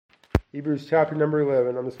Hebrews chapter number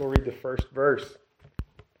 11. I'm just going to read the first verse.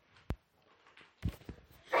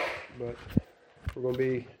 But we're going to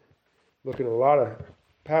be looking at a lot of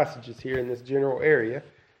passages here in this general area.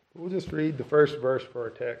 We'll just read the first verse for our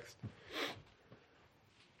text.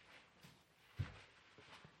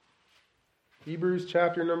 Hebrews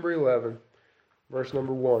chapter number 11, verse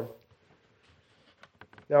number 1.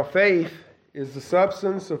 Now faith is the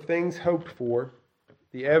substance of things hoped for,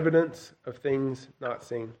 the evidence of things not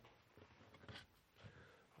seen.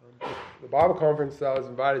 The Bible conference that I was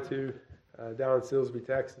invited to down in Silsbee,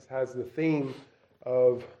 Texas, has the theme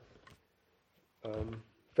of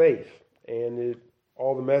faith, and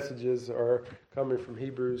all the messages are coming from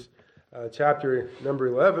Hebrews chapter number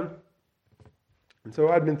 11. And so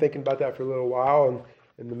I'd been thinking about that for a little while,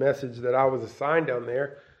 and the message that I was assigned down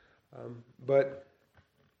there. But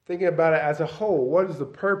thinking about it as a whole, what is the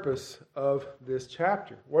purpose of this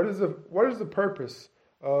chapter? What is the purpose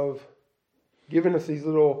of giving us these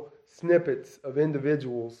little snippets of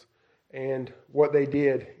individuals and what they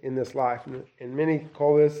did in this life? And many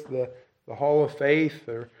call this the Hall of Faith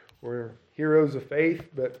or Heroes of Faith.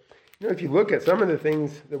 But if you look at some of the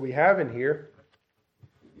things that we have in here,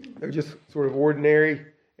 they're just sort of ordinary,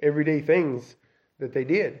 everyday things that they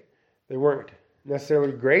did. They weren't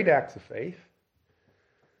necessarily great acts of faith.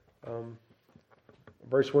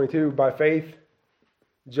 Verse 22, by faith,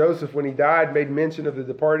 Joseph, when he died, made mention of the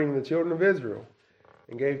departing of the children of Israel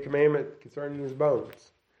and gave commandment concerning his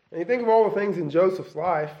bones. And you think of all the things in Joseph's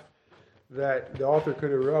life that the author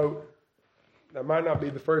could have wrote, that might not be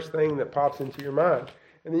the first thing that pops into your mind.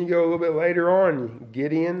 And then you go a little bit later on,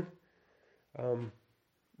 Gideon,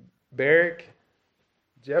 Barak,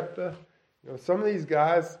 Jephthah. Some of these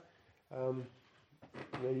guys,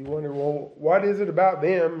 you wonder, well, what is it about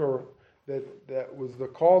them or that was the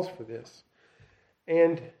cause for this?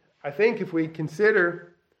 And I think if we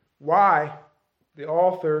consider why the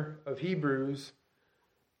author of Hebrews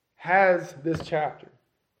has this chapter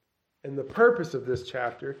and the purpose of this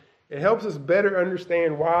chapter, it helps us better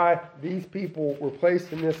understand why these people were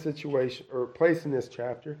placed in this situation or placed in this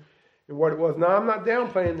chapter and what it was. Now, I'm not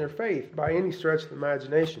downplaying their faith by any stretch of the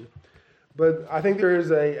imagination, but I think there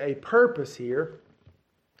is a purpose here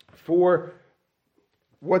for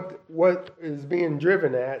what is being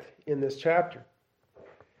driven at in this chapter.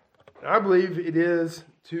 And I believe it is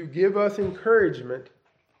to give us encouragement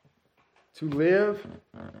to live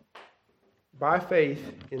by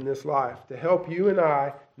faith in this life, to help you and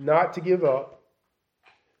I not to give up,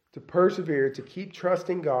 to persevere, to keep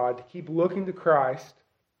trusting God, to keep looking to Christ.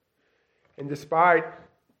 And despite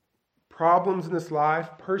problems in this life,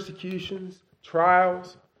 persecutions,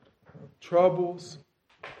 trials, troubles,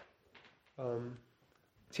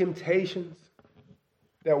 temptations,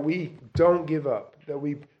 that we don't give up, that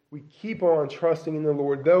we keep on trusting in the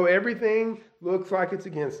Lord. Though everything looks like it's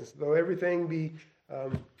against us, though everything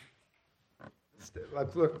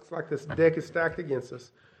looks like this deck is stacked against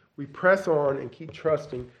us, we press on and keep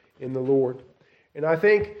trusting in the Lord. And I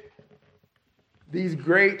think this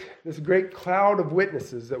great cloud of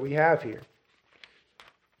witnesses that we have here,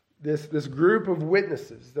 this group of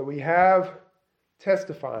witnesses that we have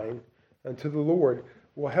testifying unto the Lord,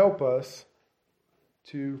 will help us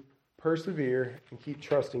to persevere and keep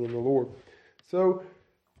trusting in the Lord. So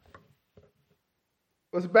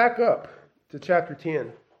let's back up to chapter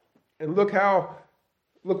 10 and look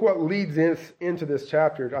what leads into this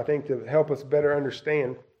chapter, I think, to help us better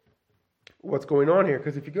understand what's going on here.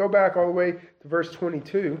 Because if you go back all the way to verse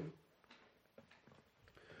 22,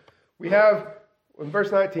 in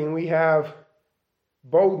verse 19, we have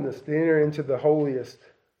boldness to enter into the holiest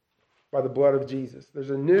by the blood of Jesus. There's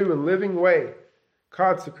a new and living way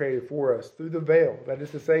consecrated for us through the veil, that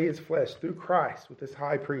is to say, his flesh, through Christ with his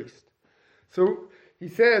high priest. So he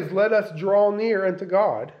says, let us draw near unto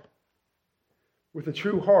God with a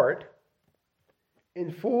true heart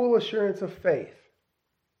in full assurance of faith,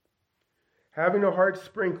 having our hearts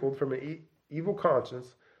sprinkled from an evil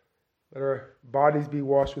conscience, let our bodies be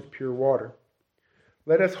washed with pure water.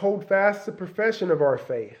 Let us hold fast the profession of our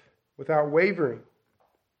faith without wavering.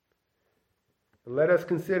 And let us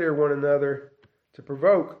consider one another to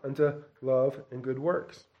provoke unto love and good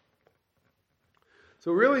works.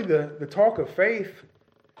 So really the talk of faith,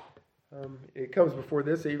 it comes before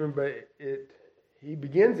this even, but he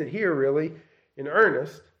begins it here really in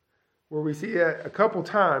earnest, where we see that a couple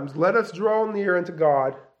times. Let us draw near unto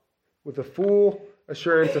God with a full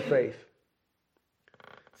assurance of faith.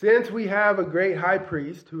 Since we have a great high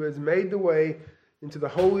priest who has made the way into the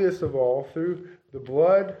holiest of all through the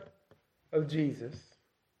blood of Jesus,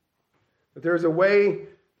 that there is a way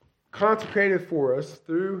consecrated for us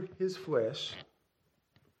through his flesh,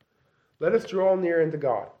 let us draw near unto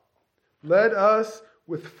God. Let us,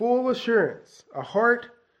 with full assurance, a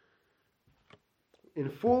heart in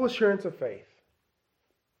full assurance of faith,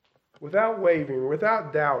 without wavering,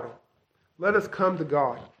 without doubting, let us come to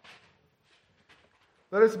God.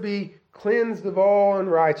 Let us be cleansed of all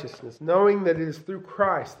unrighteousness, knowing that it is through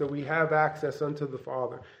Christ that we have access unto the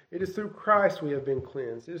Father. It is through Christ we have been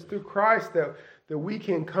cleansed. It is through Christ that we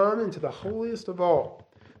can come into the holiest of all.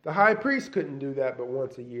 The high priest couldn't do that but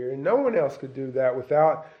once a year, and no one else could do that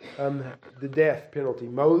without the death penalty.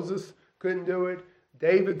 Moses couldn't do it.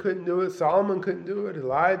 David couldn't do it. Solomon couldn't do it.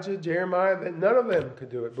 Elijah, Jeremiah, none of them could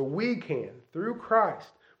do it. But we can, through Christ,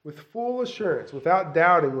 with full assurance, without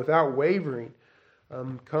doubting, without wavering,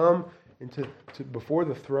 come into before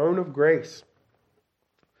the throne of grace.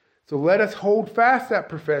 So let us hold fast that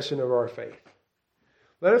profession of our faith.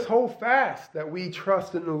 Let us hold fast that we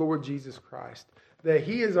trust in the Lord Jesus Christ, that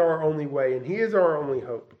He is our only way and He is our only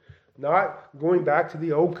hope. Not going back to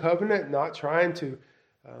the old covenant, not trying to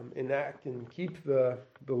enact and keep the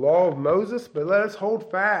law of Moses, but let us hold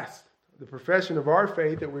fast the profession of our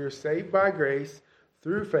faith that we are saved by grace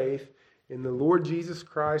through faith in the Lord Jesus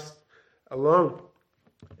Christ alone.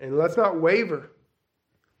 And let's not waver.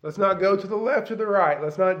 Let's not go to the left or the right.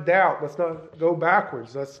 Let's not doubt. Let's not go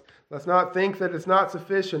backwards. Let's not think that it's not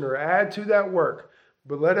sufficient or add to that work.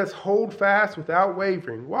 But let us hold fast without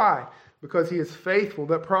wavering. Why? Because He is faithful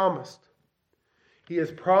that promised. He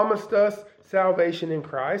has promised us salvation in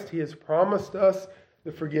Christ. He has promised us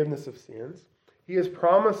the forgiveness of sins. He has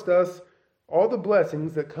promised us all the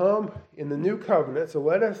blessings that come in the new covenant. So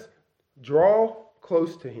let us draw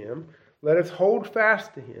close to Him. Let us hold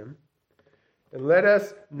fast to Him. And let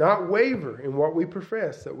us not waver in what we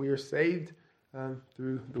profess, that we are saved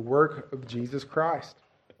through the work of Jesus Christ.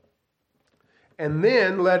 And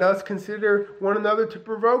then let us consider one another to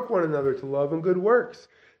provoke one another to love and good works.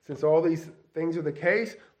 Since all these things are the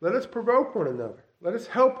case, let us provoke one another. Let us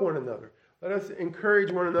help one another. Let us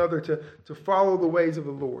encourage one another to follow the ways of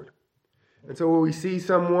the Lord. And so when we see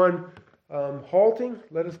someone halting,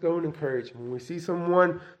 let us go and encourage them. When we see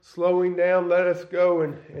someone slowing down, let us go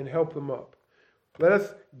and help them up. Let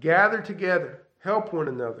us gather together, help one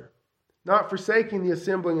another, not forsaking the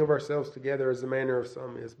assembling of ourselves together as the manner of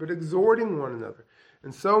some is, but exhorting one another,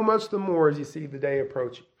 and so much the more as you see the day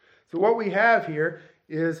approaching. So what we have here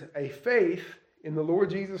is a faith in the Lord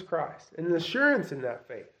Jesus Christ, and an assurance in that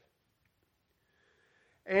faith.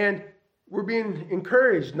 And we're being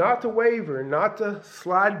encouraged not to waver, not to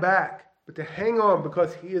slide back, but to hang on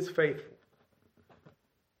because He is faithful.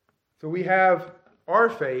 So we have our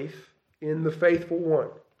faith in the faithful one.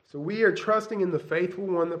 So we are trusting in the faithful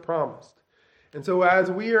one that promised. And so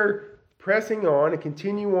as we are pressing on and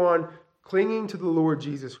continue on clinging to the Lord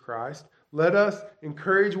Jesus Christ, let us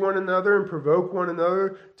encourage one another and provoke one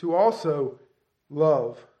another to also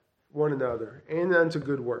love one another and unto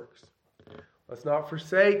good works. Let's not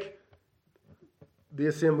forsake the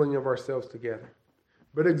assembling of ourselves together,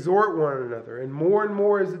 but exhort one another. And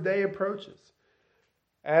more as the day approaches,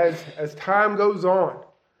 as time goes on,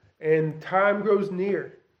 and time grows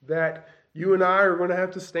near that you and I are going to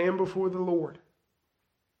have to stand before the Lord.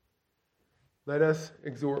 Let us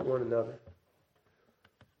exhort one another.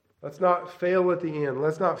 Let's not fail at the end.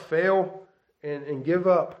 Let's not fail and give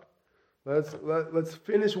up. Let's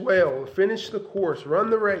finish well, finish the course,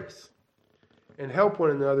 run the race, and help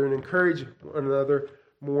one another and encourage one another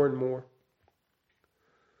more and more.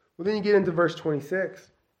 Well, then you get into verse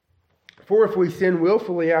 26. For if we sin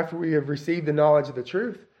willfully after we have received the knowledge of the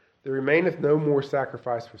truth, there remaineth no more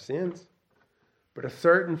sacrifice for sins, but a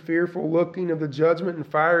certain fearful looking of the judgment and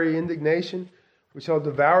fiery indignation, which shall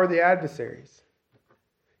devour the adversaries.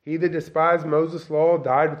 He that despised Moses' law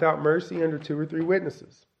died without mercy under 2 or 3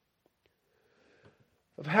 witnesses.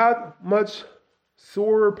 Of how much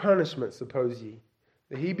sorer punishment, suppose ye,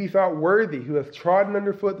 that he be thought worthy, who hath trodden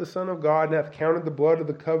under foot the Son of God, and hath counted the blood of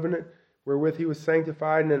the covenant wherewith he was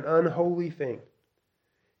sanctified in an unholy thing,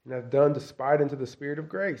 and hath done despite unto the Spirit of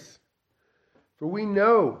grace. For we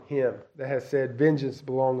know him that hath said, Vengeance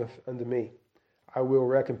belongeth unto me. I will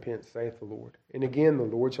recompense, saith the Lord. And again the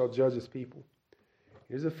Lord shall judge his people.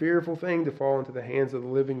 It is a fearful thing to fall into the hands of the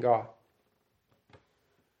living God.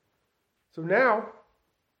 So now,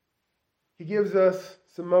 he gives us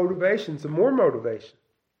some motivation, some more motivation.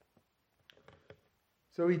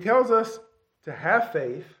 So he tells us to have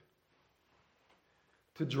faith,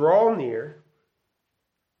 to draw near,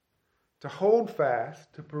 to hold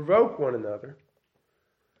fast, to provoke one another.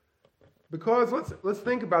 Because let's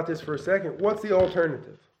think about this for a second. What's the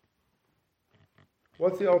alternative?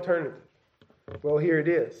 What's the alternative? Well, here it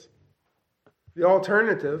is. The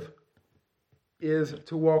alternative is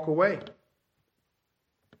to walk away.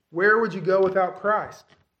 Where would you go without Christ?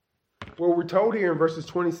 Well, we're told here in verses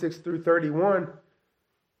 26 through 31,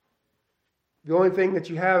 the only thing that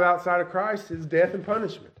you have outside of Christ is death and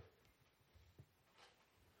punishment.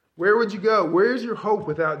 Where would you go? Where's your hope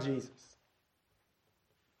without Jesus?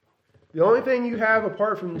 The only thing you have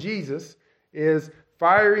apart from Jesus is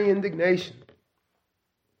fiery indignation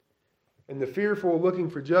and the fearful looking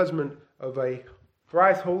for judgment of a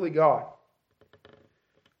thrice holy God.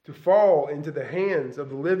 To fall into the hands of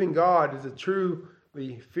the living God is a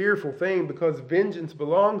truly fearful thing, because vengeance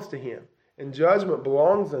belongs to Him and judgment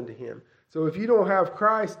belongs unto Him. So if you don't have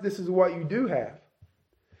Christ, this is what you do have.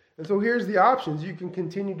 And so here's the options. You can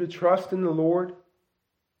continue to trust in the Lord,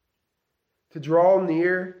 to draw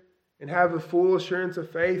near and have the full assurance of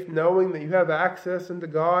faith, knowing that you have access into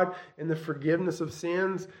God and the forgiveness of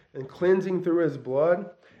sins and cleansing through His blood,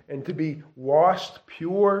 and to be washed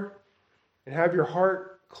pure and have your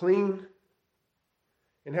heart clean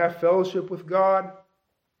and have fellowship with God,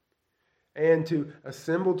 and to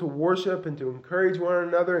assemble to worship and to encourage one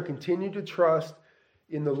another and continue to trust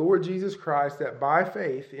in the Lord Jesus Christ, that by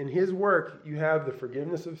faith in His work you have the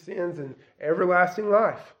forgiveness of sins and everlasting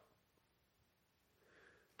life.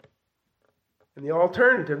 And the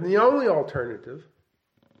alternative, and the only alternative,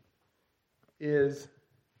 is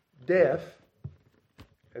death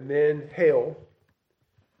and then hell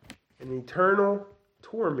and eternal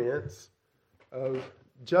torments of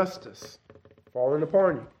justice falling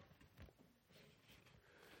upon you.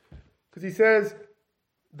 Because he says,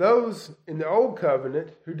 those in the old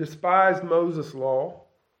covenant who despised Moses' law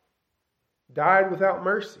died without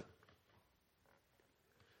mercy.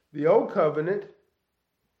 The old covenant,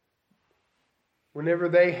 whenever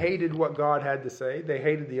they hated what God had to say, they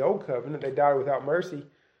hated the old covenant, they died without mercy.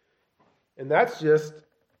 And that's just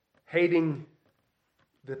hating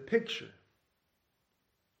the picture.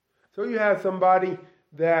 So you have somebody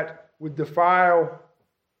that would defile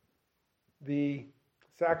the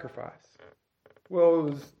sacrifice.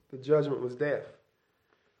 Well, the judgment was death.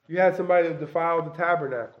 You had somebody that defiled the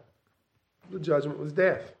tabernacle. The judgment was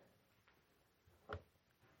death.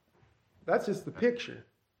 That's just the picture,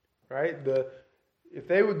 right? If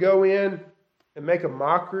they would go in and make a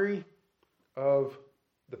mockery of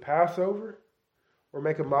the Passover, or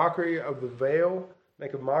make a mockery of the veil,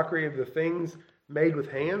 make a mockery of the things made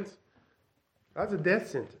with hands, that's a death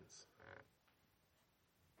sentence.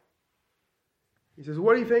 He says,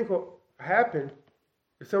 what do you think will happen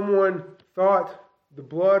if someone thought the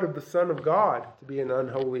blood of the Son of God to be an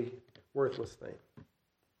unholy, worthless thing?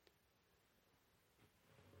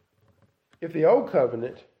 If the old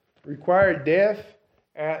covenant required death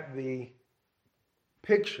at the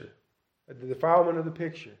picture, at the defilement of the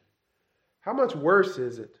picture, how much worse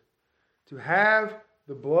is it to have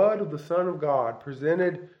the blood of the Son of God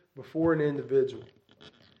presented before an individual,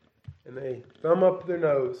 and they thumb up their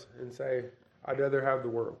nose and say, I'd rather have the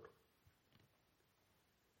world.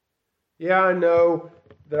 Yeah, I know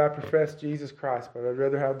that I profess Jesus Christ, but I'd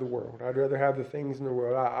rather have the world. I'd rather have the things in the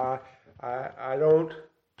world. I don't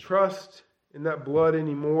trust in that blood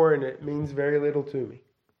anymore, and it means very little to me.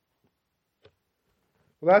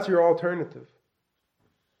 Well, that's your alternative.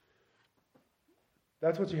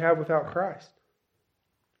 That's what you have without Christ.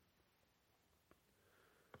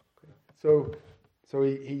 So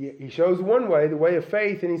he shows one way, the way of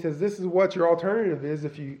faith, and he says this is what your alternative is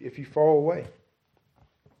if you fall away.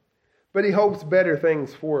 But he hopes better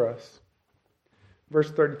things for us.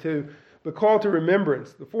 Verse 32, but call to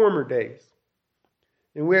remembrance the former days,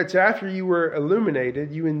 in which after you were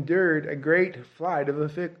illuminated, you endured a great flight of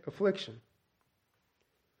affliction.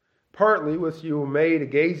 Partly was you made a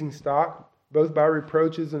gazing stock, both by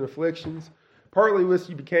reproaches and afflictions. Partly was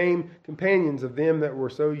you became companions of them that were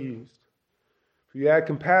so used. For you had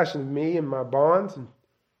compassion of me and my bonds, and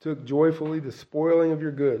took joyfully the spoiling of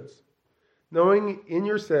your goods, knowing in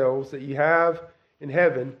yourselves that you have in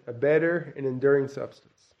heaven a better and enduring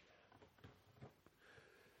substance.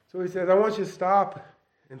 So he says, I want you to stop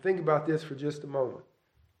and think about this for just a moment.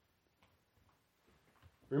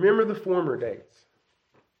 Remember the former days.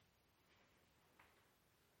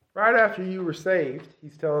 Right after you were saved,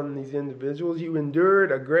 he's telling these individuals, you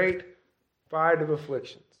endured a great fight of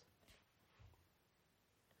afflictions.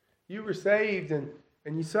 You were saved and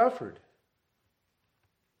you suffered.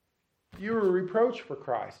 You were reproached for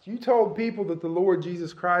Christ. You told people that the Lord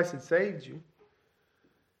Jesus Christ had saved you.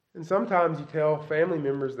 And sometimes you tell family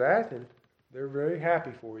members that, and they're very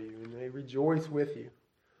happy for you, and they rejoice with you.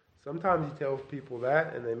 Sometimes you tell people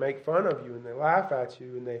that, and they make fun of you, and they laugh at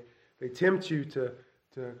you, and they tempt you to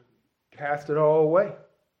cast it all away.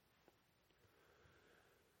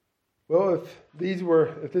 Well, if this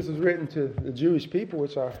was written to the Jewish people,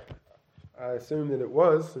 which I assume that it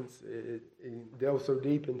was, since it delves so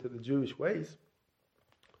deep into the Jewish ways,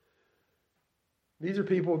 these are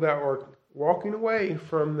people that are walking away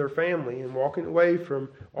from their family and walking away from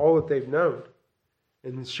all that they've known.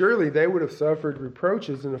 And surely they would have suffered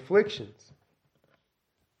reproaches and afflictions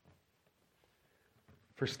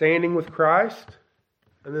for standing with Christ,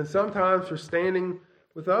 and then sometimes for standing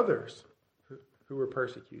with others who were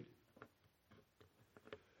persecuted.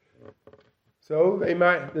 So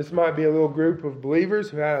this might be a little group of believers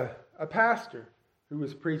who had a pastor who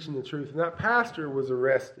was preaching the truth, and that pastor was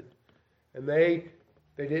arrested. And they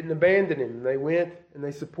didn't abandon him. They went and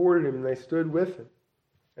they supported him and they stood with him.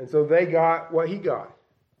 And so they got what he got.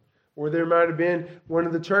 Or there might have been one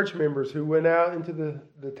of the church members who went out into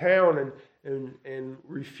the town and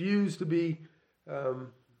refused to be,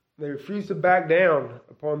 they refused to back down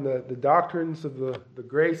upon the doctrines of the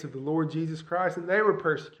grace of the Lord Jesus Christ, and they were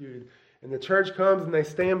persecuted. And the church comes and they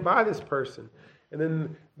stand by this person. And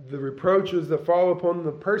then the reproaches that fall upon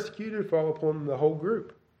the persecuted fall upon the whole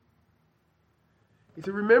group. He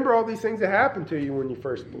said, remember all these things that happened to you when you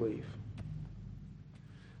first believed.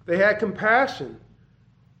 They had compassion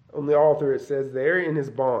on the author, it says there, in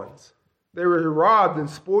his bonds. They were robbed and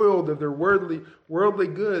spoiled of their worldly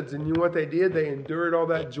goods. And you know what they did? They endured all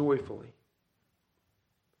that joyfully.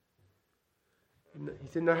 He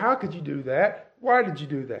said, now how could you do that? Why did you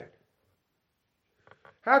do that?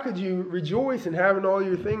 How could you rejoice in having all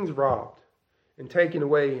your things robbed and taken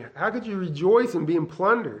away? How could you rejoice in being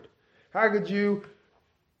plundered? How could you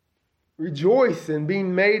rejoice in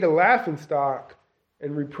being made a laughingstock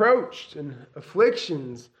and reproached and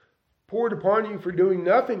afflictions poured upon you for doing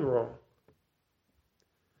nothing wrong?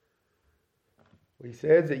 Well, he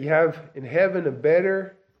says that you have in heaven a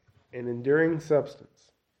better and enduring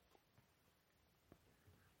substance.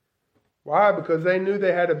 Why? Because they knew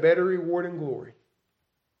they had a better reward and glory.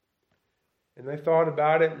 And they thought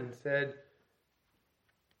about it and said,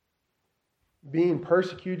 being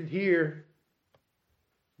persecuted here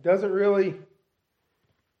doesn't really,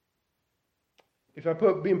 if I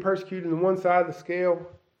put being persecuted on one side of the scale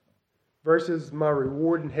versus my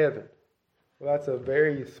reward in heaven, well, that's a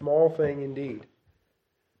very small thing indeed.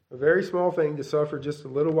 A very small thing to suffer just a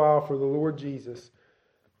little while for the Lord Jesus,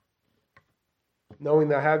 knowing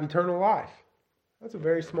that I have eternal life. That's a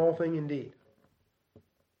very small thing indeed.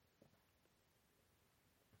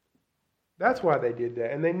 That's why they did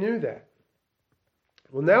that, and they knew that.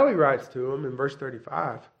 Well, now he writes to them in verse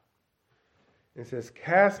 35 and says,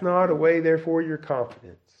 cast not away therefore your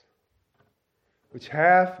confidence, which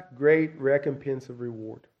hath great recompense of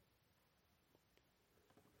reward.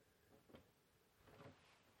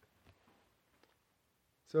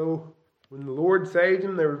 So, when the Lord saved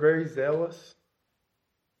them, they were very zealous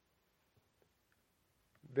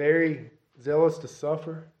to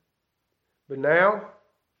suffer. But now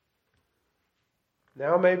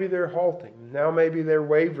maybe they're halting. Now maybe they're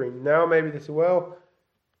wavering. Now maybe they say, well,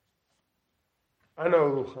 I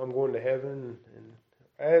know I'm going to heaven, and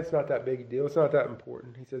it's not that big a deal. It's not that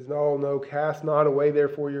important. He says, no, cast not away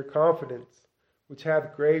therefore your confidence, which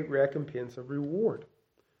hath great recompense of reward.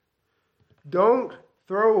 Don't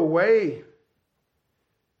throw away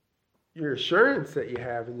your assurance that you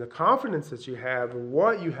have and the confidence that you have and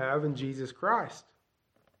what you have in Jesus Christ.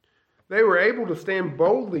 They were able to stand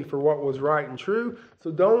boldly for what was right and true,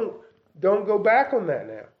 so don't go back on that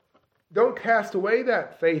now. Don't cast away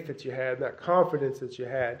that faith that you had, that confidence that you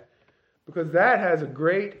had, because that has a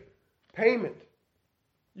great payment.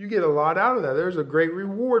 You get a lot out of that. There's a great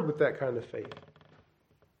reward with that kind of faith.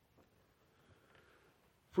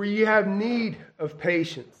 For ye have need of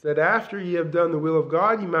patience, that after ye have done the will of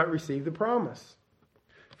God, ye might receive the promise.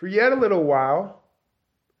 For yet a little while,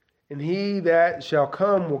 and he that shall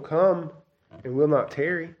come will come and will not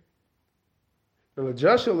tarry. Now the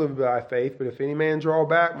just shall live by faith, but if any man draw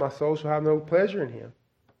back, my soul shall have no pleasure in him.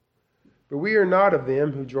 But we are not of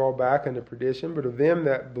them who draw back unto perdition, but of them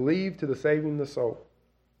that believe to the saving of the soul.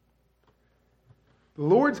 The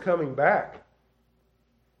Lord's coming back.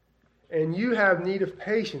 And you have need of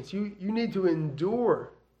patience. You need to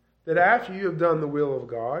endure that after you have done the will of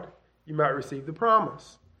God, you might receive the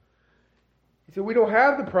promise. He said, we don't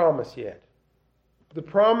have the promise yet. The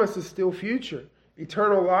promise is still future.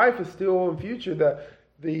 Eternal life is still in future.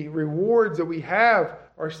 The rewards that we have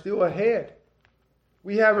are still ahead.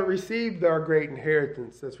 We haven't received our great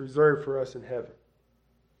inheritance that's reserved for us in heaven.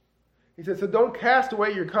 He said, so don't cast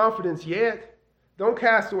away your confidence yet. Don't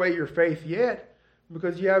cast away your faith yet,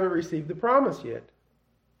 because you haven't received the promise yet.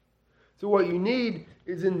 So what you need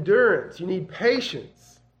is endurance. You need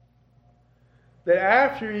patience. that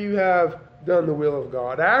after you have done the will of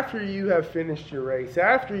God, after you have finished your race,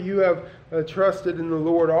 after you have trusted in the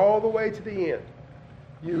Lord all the way to the end,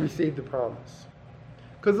 you receive the promise.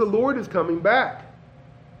 Because the Lord is coming back.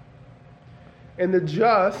 And the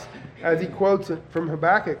just, as he quotes it from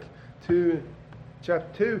Habakkuk 2,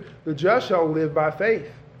 chapter 2, the just shall live by faith.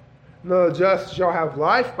 No, the just shall have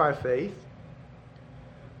life by faith.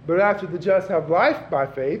 But after the just have life by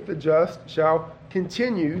faith, the just shall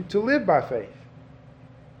continue to live by faith.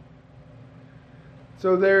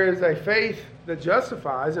 So there is a faith that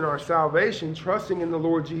justifies in our salvation, trusting in the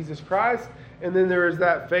Lord Jesus Christ. And then there is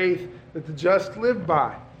that faith that the just live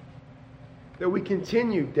by. That we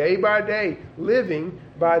continue day by day living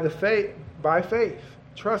by faith,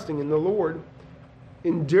 trusting in the Lord,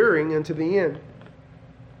 enduring unto the end.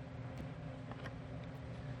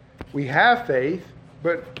 We have faith,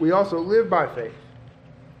 but we also live by faith.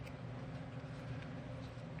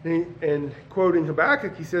 And quoting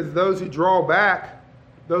Habakkuk, he says, those who draw back,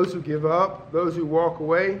 those who give up, those who walk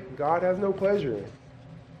away, God has no pleasure in.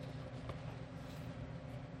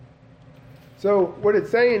 So what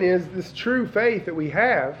it's saying is this true faith that we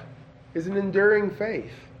have is an enduring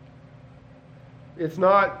faith. It's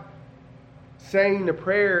not saying a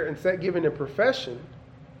prayer and giving a profession,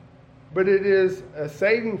 but it is a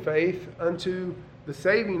saving faith unto the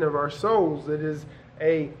saving of our souls. It is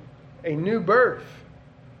a new birth.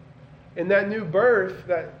 And that new birth,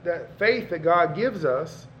 that faith that God gives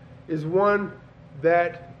us, is one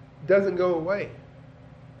that doesn't go away.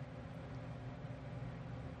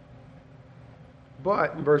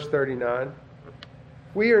 But, in verse 39,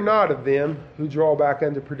 we are not of them who draw back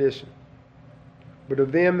unto perdition, but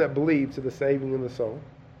of them that believe to the saving of the soul.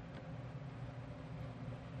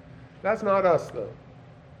 That's not us, though.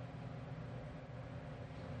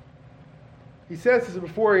 He says this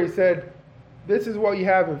before. He said, this is what you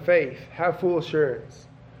have in faith. Have full assurance.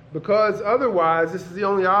 Because otherwise, this is the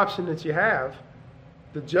only option that you have.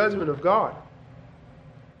 The judgment of God.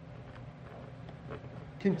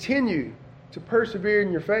 Continue to persevere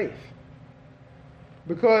in your faith.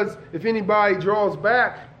 Because if anybody draws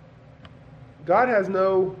back, God has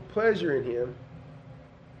no pleasure in him.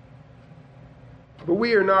 But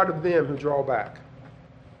we are not of them who draw back.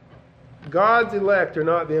 God's elect are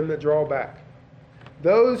not them that draw back.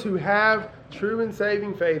 Those who have true and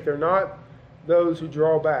saving faith are not those who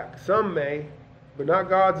draw back. Some may, but not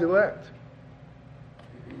God's elect.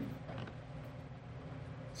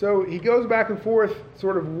 So he goes back and forth,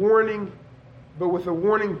 sort of warning, but with a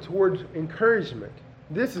warning towards encouragement.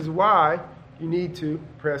 This is why you need to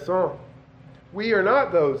press on. We are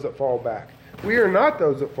not those that fall back. We are not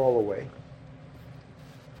those that fall away.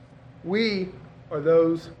 We are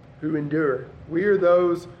those who endure. We are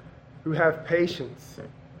those who have patience.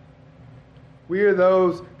 We are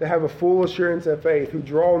those that have a full assurance of faith, who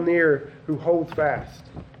draw near, who hold fast.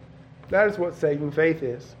 That is what saving faith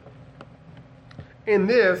is. And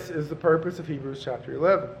this is the purpose of Hebrews chapter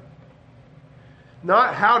 11.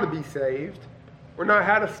 Not how to be saved, or not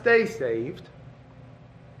how to stay saved,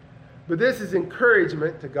 but this is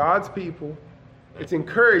encouragement to God's people. It's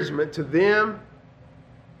encouragement to them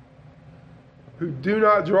who do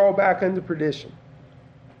not draw back unto perdition,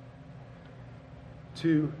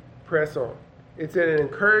 to press on. It's an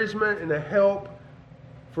encouragement and a help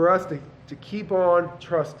for us to keep on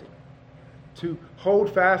trusting, to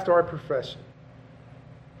hold fast our profession,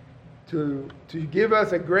 to give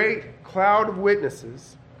us a great cloud of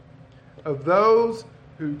witnesses of those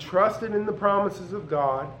who trusted in the promises of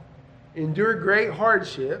God, endured great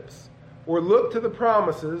hardships, or looked to the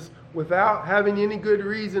promises without having any good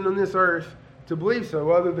reason on this earth to believe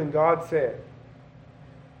so other than God said.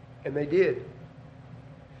 And they did.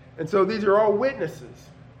 And so these are all witnesses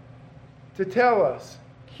to tell us,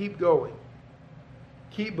 keep going,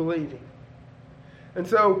 keep believing. And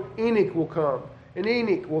so Enoch will come, and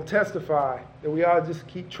Enoch will testify that we ought to just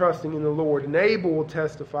keep trusting in the Lord. And Abel will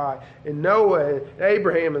testify, and Noah, and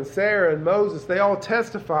Abraham, and Sarah, and Moses, they all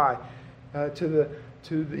testify to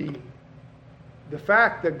the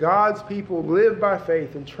fact that God's people live by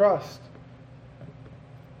faith and trust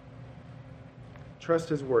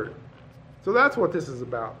His word. So that's what this is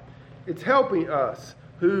about. It's helping us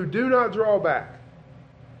who do not draw back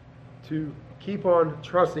to keep on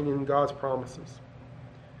trusting in God's promises.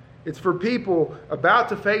 It's for people about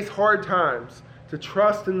to face hard times to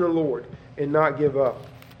trust in the Lord and not give up.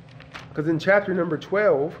 Because in chapter number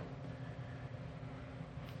 12,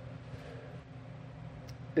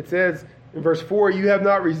 it says in verse 4, you have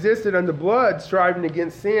not resisted unto blood, striving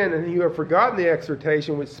against sin, and you have forgotten the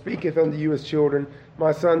exhortation which speaketh unto you as children.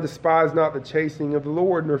 My son, despise not the chastening of the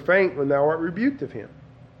Lord, nor faint when thou art rebuked of him.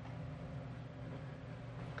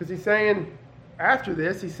 Because he's saying, after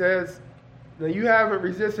this, he says, now you haven't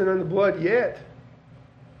resisted unto blood yet.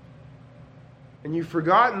 And you've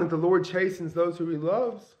forgotten that the Lord chastens those who he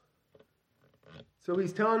loves. So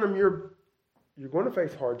he's telling them you're going to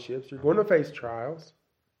face hardships. You're going to face trials.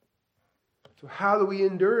 So how do we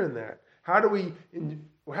endure in that? How do we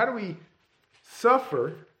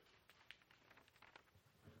suffer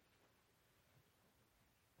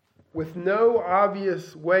with no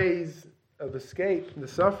obvious ways of escape from the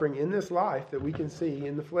suffering in this life that we can see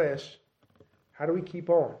in the flesh? How do we keep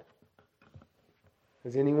on?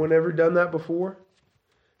 Has anyone ever done that before?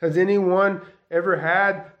 Has anyone ever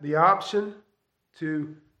had the option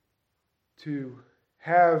to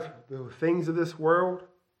have the things of this world,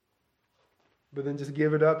 but then just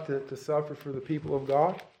give it up to suffer for the people of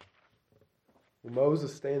God? Well,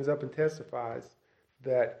 Moses stands up and testifies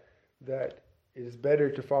that it is better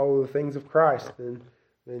to follow the things of Christ than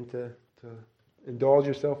to indulge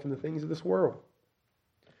yourself in the things of this world.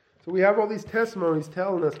 So we have all these testimonies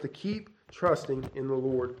telling us to keep trusting in the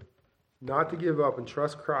Lord, not to give up and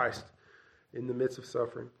trust Christ in the midst of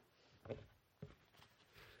suffering.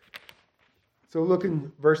 So look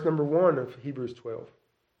in verse number 1 of Hebrews 12.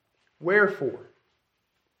 Wherefore?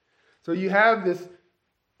 So you have this,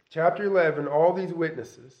 chapter 11, all these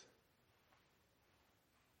witnesses.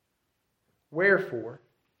 Wherefore,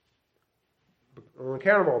 on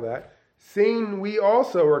account of all that, seeing we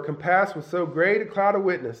also are compassed with so great a cloud of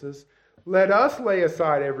witnesses, let us lay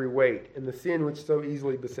aside every weight and the sin which so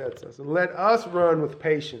easily besets us, and let us run with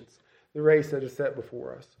patience the race that is set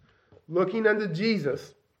before us, looking unto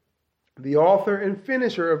Jesus, the author and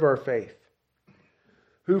finisher of our faith,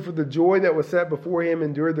 who for the joy that was set before him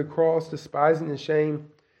endured the cross, despising the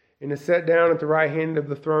shame, and is set down at the right hand of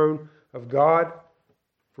the throne of God.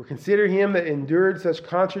 For consider him that endured such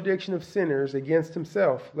contradiction of sinners against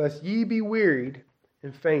himself, lest ye be wearied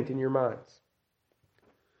and faint in your minds.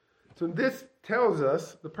 So this tells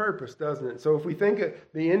us the purpose, doesn't it? So if we think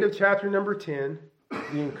at the end of chapter number 10,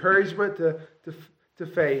 the encouragement to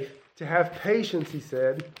faith, to have patience, he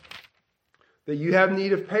said, that you have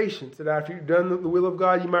need of patience, that after you've done the will of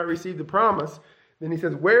God, you might receive the promise. Then he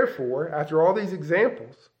says, wherefore, after all these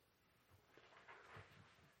examples,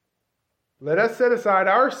 let us set aside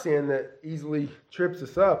our sin that easily trips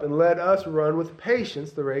us up, and let us run with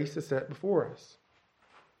patience the race that's set before us.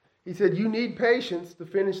 He said, you need patience to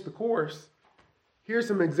finish the course. Here's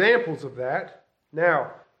some examples of that.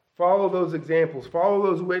 Now, follow those examples, follow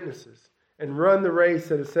those witnesses, and run the race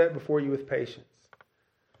that is set before you with patience.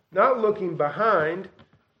 Not looking behind,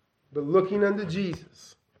 but looking unto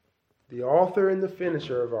Jesus, the author and the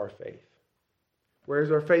finisher of our faith. Where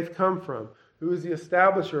does our faith come from? Who is the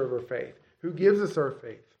establisher of our faith? Who gives us our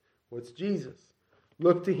faith? Well, it's Jesus.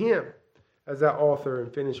 Look to him as that author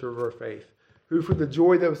and finisher of our faith, who for the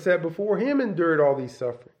joy that was set before him endured all these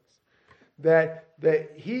sufferings. That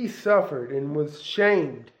he suffered and was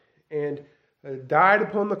shamed and died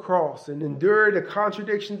upon the cross and endured the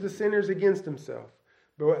contradictions of sinners against himself.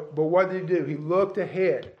 But what did he do? He looked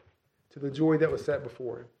ahead to the joy that was set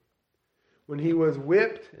before him. When he was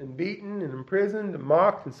whipped and beaten and imprisoned and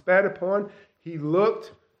mocked and spat upon, he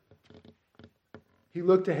looked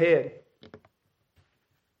ahead.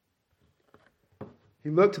 He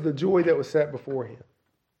looked to the joy that was set before him.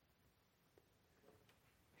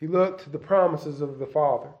 He looked to the promises of the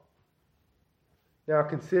Father. Now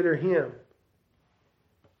consider him,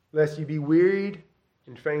 lest you be wearied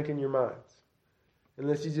and faint in your minds.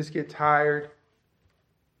 Unless you just get tired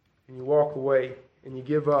and you walk away and you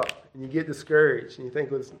give up and you get discouraged and you think,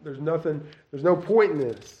 there's no point in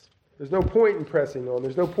this. There's no point in pressing on.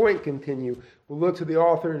 There's no point in continue. Well, look to the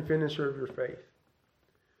author and finisher of your faith,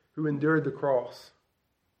 who endured the cross,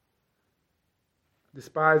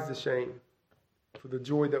 despised the shame for the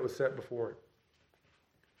joy that was set before him.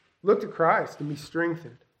 Look to Christ and be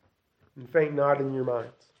strengthened and faint not in your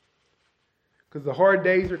minds. Because the hard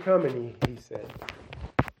days are coming, he said.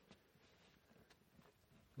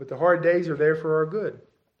 But the hard days are there for our good.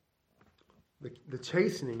 The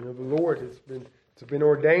chastening of the Lord has been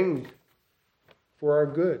ordained for our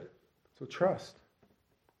good. So trust.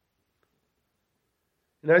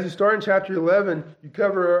 And as you start in chapter 11, you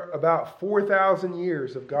cover about 4,000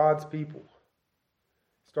 years of God's people,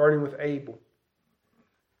 starting with Abel.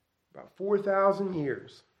 About 4,000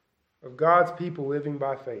 years of God's people living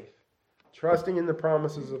by faith, trusting in the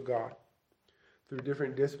promises of God through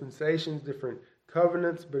different dispensations, different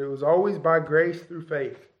covenants, but it was always by grace through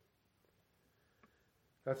faith.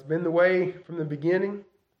 That's been the way from the beginning.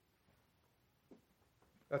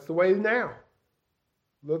 That's the way now.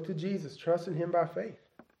 Look to Jesus, trust in him by faith.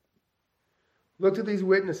 Look to these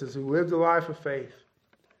witnesses who lived a life of faith,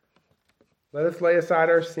 Let us lay aside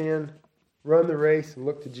our sin, run the race, and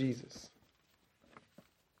look to Jesus.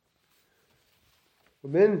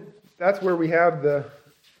 Well, then that's where we have the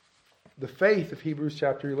faith of Hebrews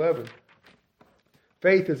chapter 11.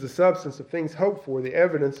 Faith is the substance of things hoped for, the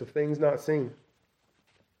evidence of things not seen.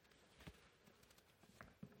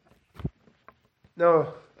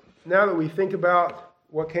 Now that we think about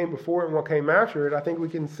what came before it and what came after it, I think we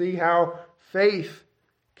can see how faith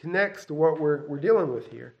connects to what we're dealing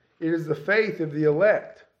with here. It is the faith of the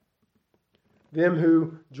elect, them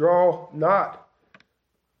who draw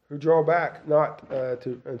back not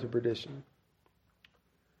to perdition,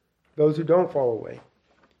 those who don't fall away.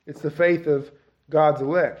 It's the faith of God's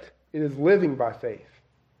elect. It is living by faith.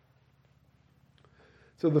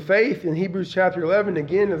 So the faith in Hebrews chapter 11,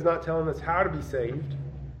 again, is not telling us how to be saved,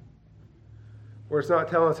 or it's not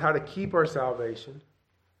telling us how to keep our salvation,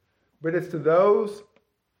 but it's to those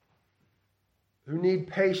who need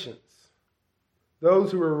patience,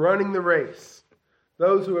 those who are running the race,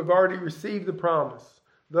 those who have already received the promise,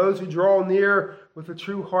 those who draw near with a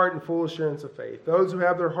true heart and full assurance of faith, those who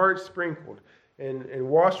have their hearts sprinkled and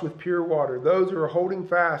washed with pure water, those who are holding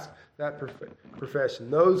fast that profession,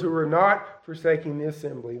 those who are not forsaking the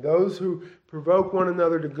assembly, those who provoke one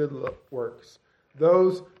another to good works,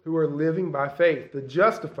 those who are living by faith, the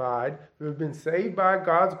justified who have been saved by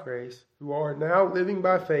God's grace, who are now living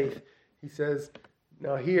by faith. He says,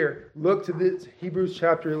 now here, look to this Hebrews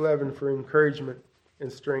chapter 11 for encouragement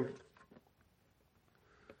and strength.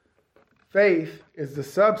 Faith is the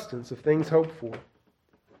substance of things hoped for.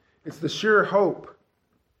 It's the sure hope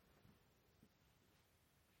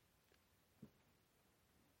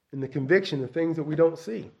and the conviction of things that we don't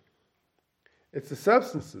see. It's the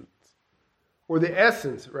substances, or the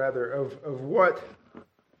essence, rather, of what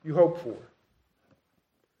you hope for.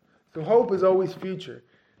 So hope is always future.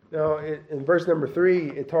 Now, in verse number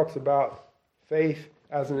 3, it talks about faith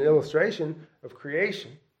as an illustration of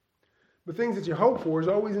creation. But things that you hope for is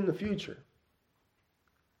always in the future.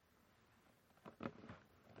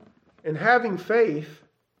 And having faith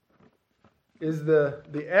is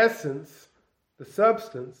the essence, the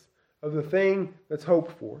substance of the thing that's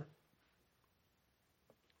hoped for.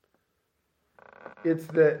 It's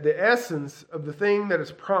the essence of the thing that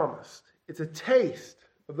is promised. It's a taste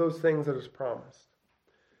of those things that is promised.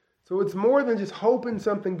 So it's more than just hoping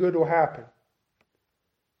something good will happen.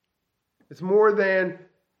 It's more than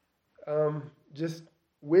just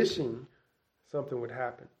wishing something would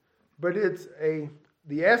happen. But it's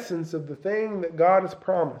the essence of the thing that God has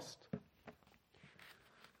promised.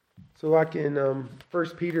 So like in 1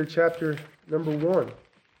 Peter chapter number 1.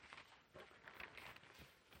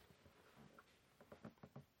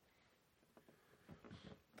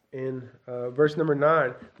 In verse number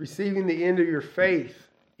 9, receiving the end of your faith,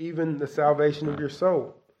 even the salvation of your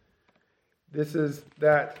soul. This is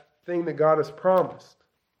that thing that God has promised.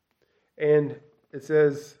 And it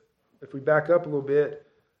says, if we back up a little bit,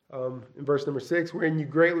 in verse number 6, wherein you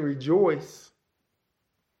greatly rejoice.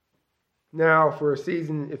 Now, for a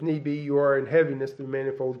season, if need be, you are in heaviness through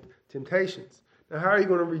manifold temptations. Now, how are you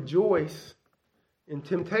going to rejoice in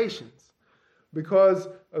temptations? Because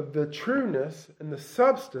of the trueness and the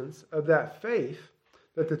substance of that faith,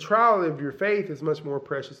 that the trial of your faith is much more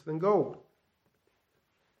precious than gold.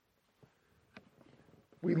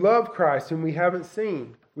 We love Christ whom we haven't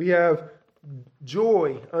seen. We have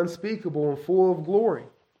joy unspeakable and full of glory.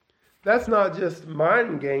 That's not just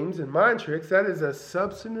mind games and mind tricks. That is a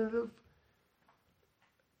substantive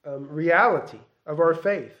reality of our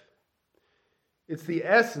faith. It's the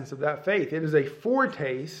essence of that faith. It is a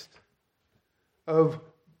foretaste of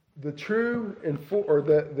the true and full, or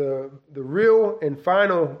the real and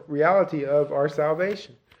final reality of our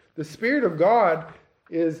salvation. The Spirit of God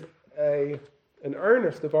is an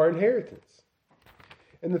earnest of our inheritance.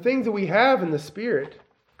 And the things that we have in the Spirit,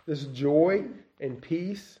 this joy and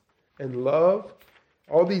peace and love,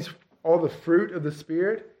 all the fruit of the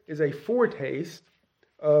Spirit, is a foretaste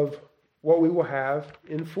of what we will have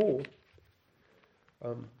in full.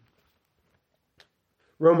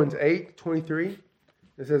 Romans 8:23,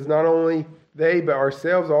 it says, not only they, but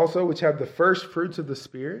ourselves also, which have the first fruits of the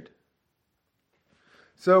Spirit.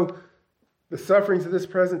 So the sufferings of this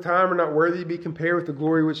present time are not worthy to be compared with the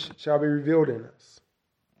glory which shall be revealed in us.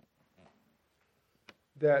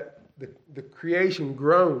 That the creation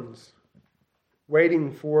groans,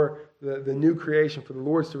 waiting for the new creation, for the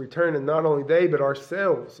Lord's to return, and not only they, but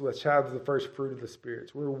ourselves, which have the first fruit of the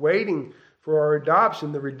spirits. We're waiting for our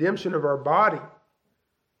adoption, the redemption of our body.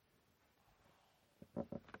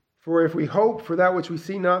 For if we hope for that which we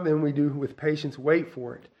see not, then we do with patience wait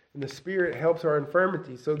for it. And the Spirit helps our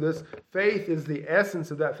infirmity. So this faith is the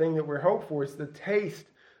essence of that thing that we're hoped for. It's the taste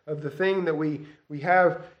of the thing that we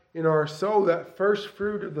have in our soul, that first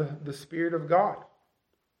fruit of the Spirit of God.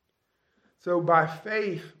 So by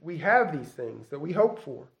faith, we have these things that we hope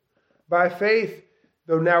for. By faith,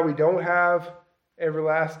 though now we don't have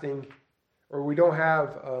everlasting, or we don't have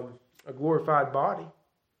a glorified body,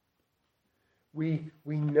 we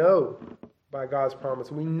know by God's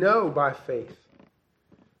promise, we know by faith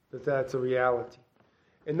that that's a reality.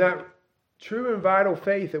 And that true and vital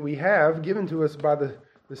faith that we have given to us by the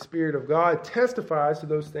Spirit of God testifies to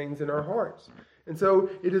those things in our hearts. And so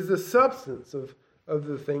it is the substance of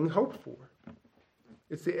the thing hoped for.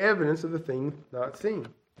 It's the evidence of the thing not seen.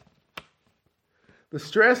 The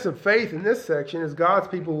stress of faith in this section is God's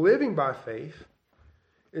people living by faith.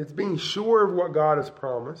 It's being sure of what God has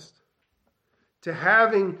promised, to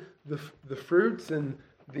having the fruits and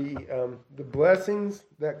the blessings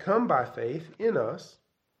that come by faith in us,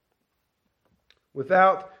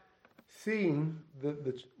 without seeing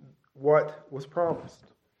what was promised.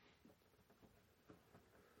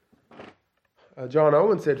 John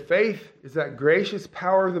Owen said, faith is that gracious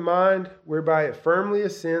power of the mind whereby it firmly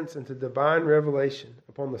assents into divine revelation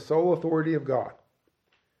upon the sole authority of God,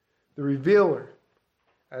 the revealer,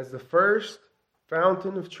 as the first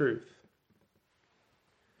fountain of truth.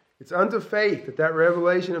 It's unto faith that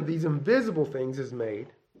revelation of these invisible things is made,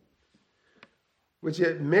 which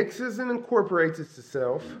it mixes and incorporates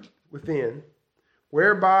itself within,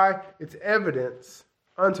 whereby its evidence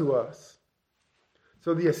unto us.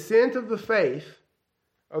 So the assent of the faith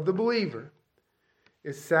of the believer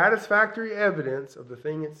is satisfactory evidence of the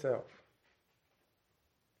thing itself.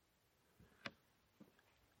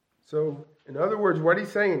 So, in other words, what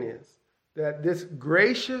he's saying is that this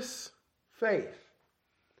gracious faith,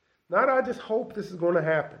 not I just hope this is going to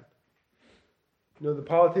happen. You know, the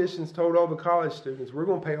politicians told all the college students, we're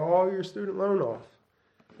going to pay all your student loan off.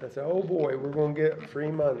 And I said, oh boy, we're going to get free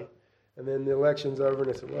money. And then the election's over,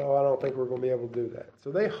 and they said, well, I don't think we're going to be able to do that.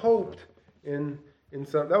 So they hoped in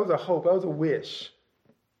some, that was a hope, that was a wish.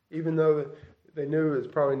 Even though they knew it was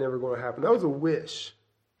probably never going to happen. That was a wish.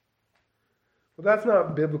 Well, that's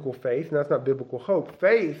not biblical faith, and that's not biblical hope.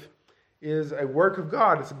 Faith is a work of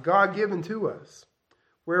God. It's God-given to us,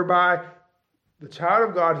 whereby the child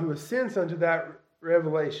of God who assents unto that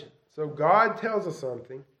revelation. So God tells us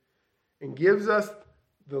something and gives us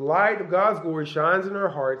the light of God's glory shines in our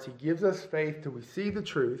hearts. He gives us faith till we see the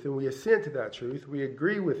truth and we assent to that truth. We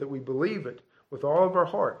agree with it. We believe it with all of our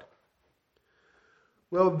heart.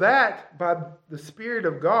 Well, that, by the Spirit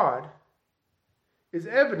of God, is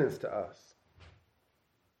evidence to us.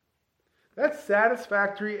 That's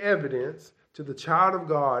satisfactory evidence to the child of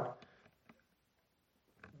God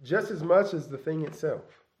just as much as the thing itself.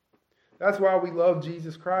 That's why we love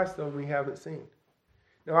Jesus Christ, though we haven't seen.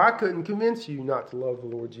 Now, I couldn't convince you not to love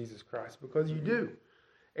the Lord Jesus Christ, because you do.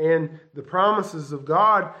 And the promises of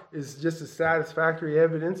God is just as satisfactory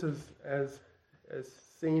evidence as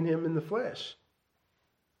seeing him in the flesh.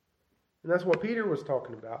 And that's what Peter was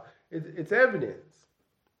talking about. It's evidence.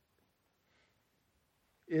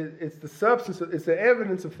 It's the substance, it's the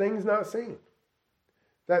evidence of things not seen.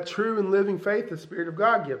 That true and living faith the Spirit of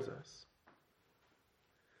God gives us.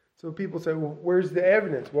 So people say, well, where's the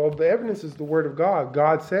evidence? Well, the evidence is the Word of God.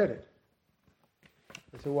 God said it.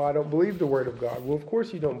 I say, well, I don't believe the Word of God. Well, of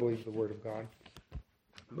course you don't believe the Word of God.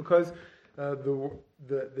 Because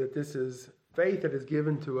that this is faith that is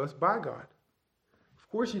given to us by God. Of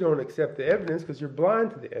course you don't accept the evidence because you're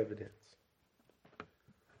blind to the evidence.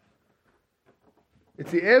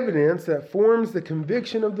 It's the evidence that forms the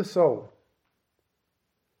conviction of the soul.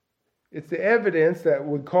 It's the evidence that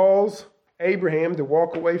would cause Abraham to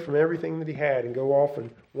walk away from everything that he had and go off and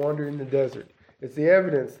wander in the desert. It's the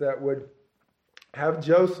evidence that would have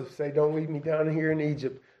Joseph say, don't leave me down here in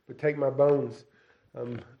Egypt, but take my bones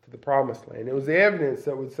to the promised land. It was the evidence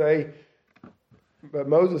that would say, but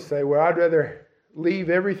Moses say, well, I'd rather leave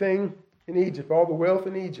everything in Egypt, all the wealth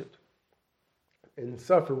in Egypt, and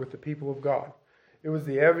suffer with the people of God. It was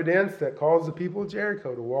the evidence that caused the people of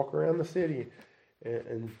Jericho to walk around the city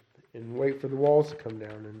and wait for the walls to come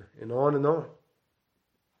down, and on and on.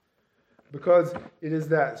 Because it is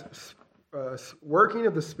that working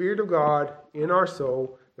of the Spirit of God in our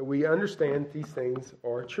soul that we understand these things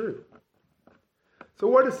are true. So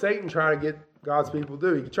what does Satan try to get God's people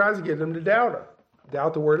to do? He tries to get them to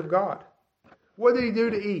doubt the Word of God. What did he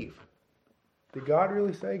do to Eve? Did God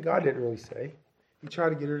really say? God didn't really say. He tried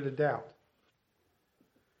to get her to doubt.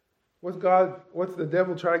 What's the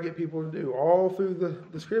devil try to get people to do? All through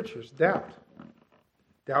the scriptures, doubt.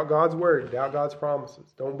 Doubt God's word, doubt God's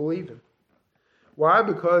promises. Don't believe him. Why?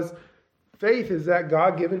 Because faith is that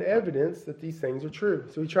God-given evidence that these things are true.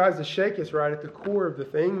 So he tries to shake us right at the core of the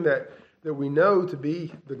thing that we know to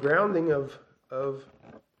be the grounding of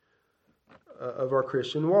our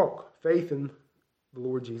Christian walk. Faith in the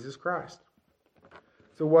Lord Jesus Christ.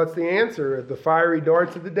 So what's the answer? The fiery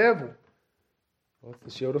darts of the devil. Well, it's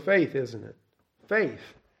the shield of faith, isn't it? Faith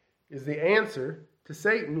is the answer to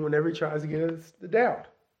Satan whenever he tries to get us to doubt.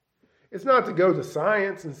 It's not to go to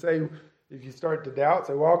science and say, if you start to doubt,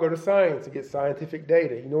 say, well, I'll go to science and get scientific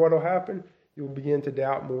data. You know what will happen? You'll begin to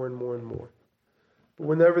doubt more and more and more. But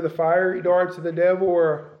whenever the fiery darts of the devil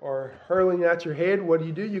are hurling at your head, what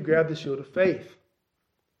do? You grab the shield of faith.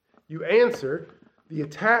 You answer the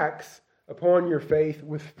attacks upon your faith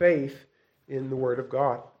with faith in the Word of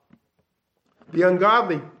God. The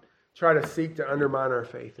ungodly try to seek to undermine our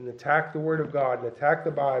faith and attack the Word of God and attack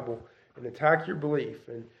the Bible and attack your belief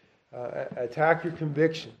and attack your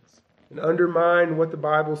convictions and undermine what the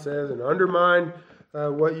Bible says and undermine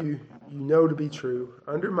what you know to be true.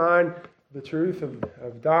 Undermine the truth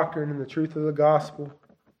of doctrine and the truth of the gospel.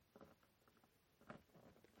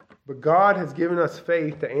 But God has given us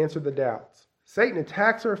faith to answer the doubts. Satan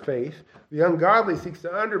attacks our faith. The ungodly seeks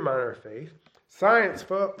to undermine our faith. Science,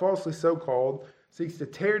 falsely so called, seeks to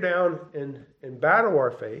tear down and battle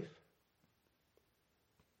our faith.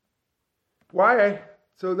 Why?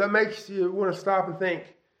 So that makes you want to stop and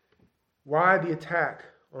think, why the attack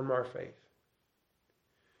on our faith?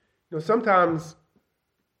 You know, sometimes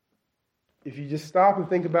if you just stop and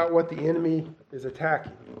think about what the enemy is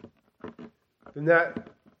attacking, then that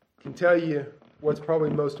can tell you what's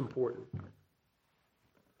probably most important.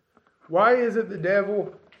 Why is it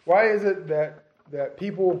that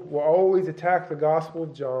people will always attack the Gospel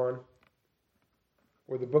of John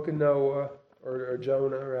or the book of Noah, or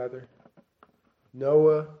Jonah rather?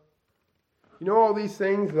 Noah. You know, all these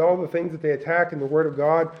things, all the things that they attack in the Word of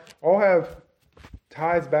God, all have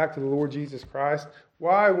ties back to the Lord Jesus Christ.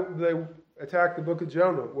 Why do they attack the book of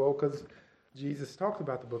Jonah? Well, because Jesus talked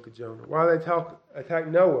about the book of Jonah. Why do they attack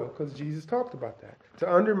Noah? Because Jesus talked about that.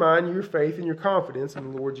 To undermine your faith and your confidence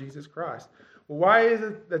in the Lord Jesus Christ. Well, why is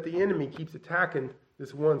it that the enemy keeps attacking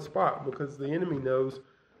this one spot? Because the enemy knows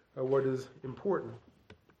what is important.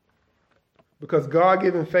 Because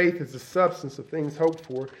God-given faith is the substance of things hoped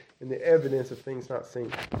for and the evidence of things not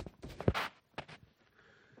seen.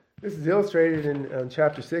 This is illustrated in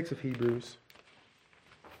chapter 6 of Hebrews,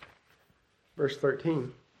 verse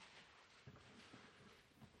 13.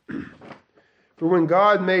 For when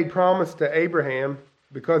God made promise to Abraham,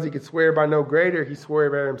 because he could swear by no greater, he swore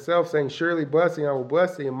by himself, saying, surely blessing I will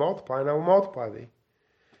bless thee, and multiply, and I will multiply thee.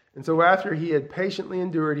 And so after he had patiently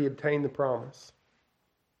endured, he obtained the promise.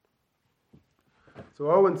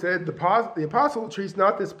 So Owen said, the apostle treats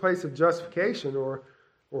not this place of justification or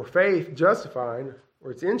faith justifying,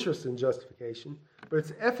 or its interest in justification, but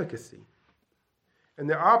its efficacy and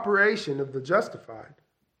the operation of the justified.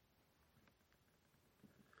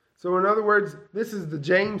 So in other words, this is the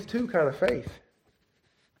James 2 kind of faith.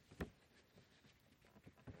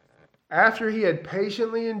 After he had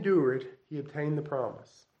patiently endured, he obtained the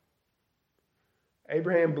promise.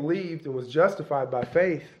 Abraham believed and was justified by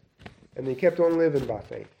faith, and he kept on living by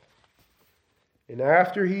faith. And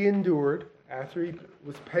after he endured, after he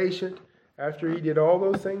was patient, after he did all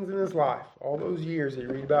those things in his life, all those years that you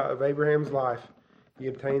read about of Abraham's life, he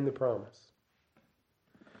obtained the promise.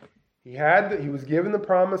 He was given the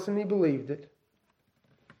promise and he believed it.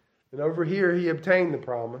 And over here he obtained the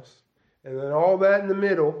promise. And then all that in the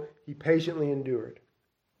middle, he patiently endured.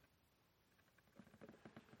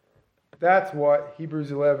 That's what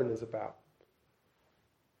Hebrews 11 is about.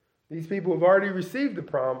 These people have already received the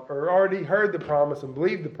promise, or already heard the promise and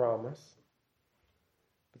believed the promise,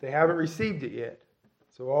 but they haven't received it yet.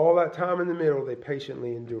 So all that time in the middle, they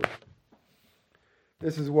patiently endure.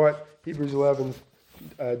 This is what Hebrews 11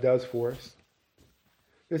 does for us.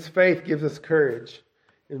 This faith gives us courage.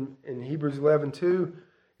 In Hebrews 11:2,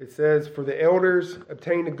 it says, for the elders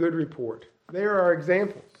obtained a good report. They are our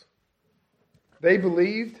examples. They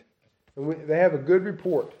believed, and they have a good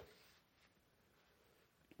report.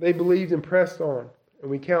 They believed and pressed on, and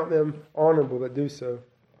we count them honorable that do so.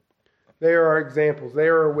 They are our examples. They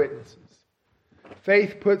are our witnesses.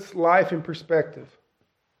 Faith puts life in perspective.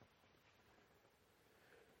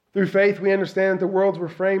 Through faith, we understand that the worlds were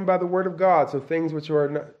framed by the Word of God, so things which are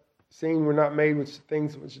not seen were not made with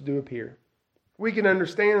things which do appear. We can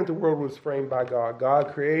understand that the world was framed by God.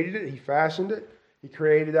 God created it. He fashioned it. He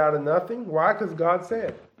created out of nothing. Why? Because God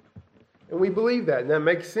said. And we believe that, and that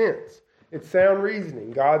makes sense. It's sound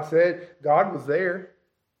reasoning. God said, God was there.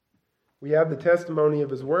 We have the testimony of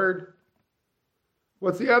His Word.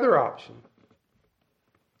 What's the other option?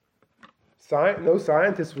 No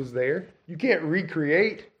scientist was there. You can't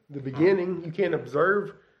recreate the beginning. You can't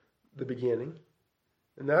observe the beginning.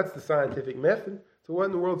 And that's the scientific method. So what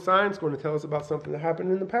in the world is science going to tell us about something that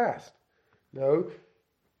happened in the past? No,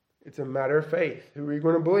 it's a matter of faith. Who are you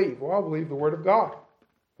going to believe? Well, I'll believe the Word of God.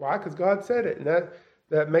 Why? Because God said it, and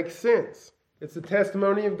that makes sense. It's the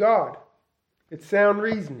testimony of God. It's sound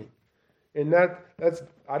reasoning. And that's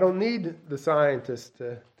I don't need the scientists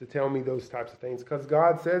to tell me those types of things, because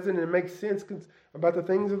God says it and it makes sense about the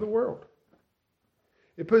things of the world.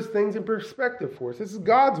 It puts things in perspective for us. This is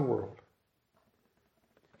God's world.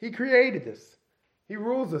 He created this. He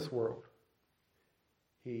rules this world.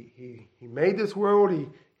 He made this world.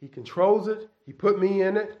 He controls it. He put me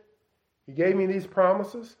in it. He gave me these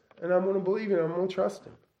promises, and I'm going to believe him. I'm going to trust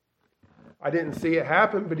him. I didn't see it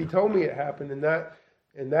happen, but he told me it happened, and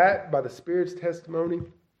that by the Spirit's testimony,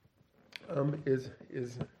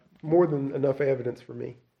 is more than enough evidence for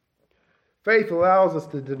me. Faith allows us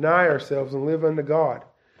to deny ourselves and live unto God.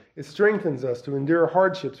 It strengthens us to endure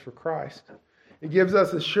hardships for Christ. It gives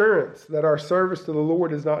us assurance that our service to the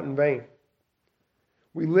Lord is not in vain.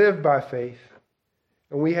 We live by faith,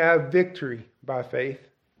 and we have victory by faith.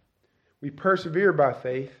 We persevere by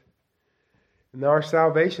faith, and our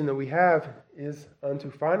salvation that we have is unto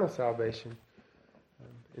final salvation,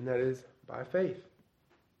 and that is by faith.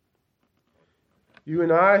 You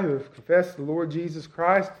and I who have confessed the Lord Jesus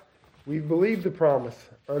Christ, we've believed the promise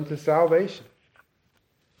unto salvation,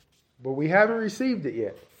 but we haven't received it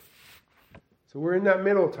yet. So we're in that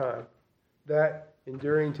middle time, that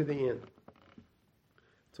enduring to the end.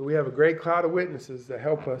 So we have a great cloud of witnesses that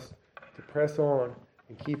help us to press on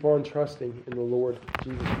and keep on trusting in the Lord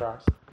Jesus Christ.